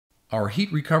Our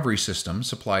heat recovery system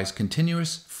supplies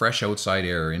continuous, fresh outside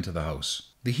air into the house.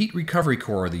 The heat recovery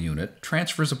core of the unit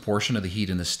transfers a portion of the heat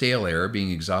in the stale air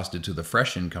being exhausted to the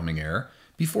fresh incoming air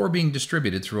before being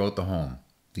distributed throughout the home.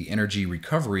 The energy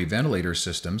recovery ventilator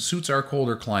system suits our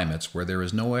colder climates where there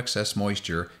is no excess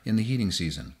moisture in the heating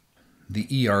season. The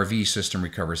ERV system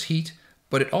recovers heat,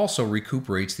 but it also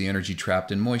recuperates the energy trapped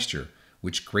in moisture,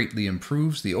 which greatly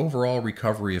improves the overall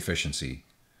recovery efficiency.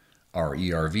 Our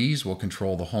ERVs will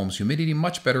control the home's humidity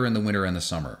much better in the winter and the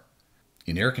summer.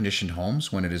 In air-conditioned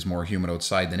homes, when it is more humid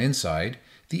outside than inside,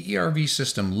 the ERV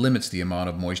system limits the amount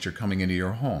of moisture coming into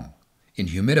your home. In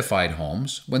humidified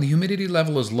homes, when the humidity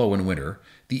level is low in winter,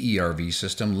 the ERV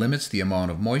system limits the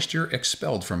amount of moisture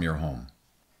expelled from your home.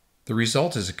 The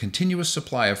result is a continuous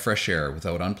supply of fresh air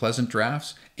without unpleasant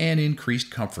drafts and increased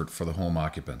comfort for the home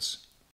occupants.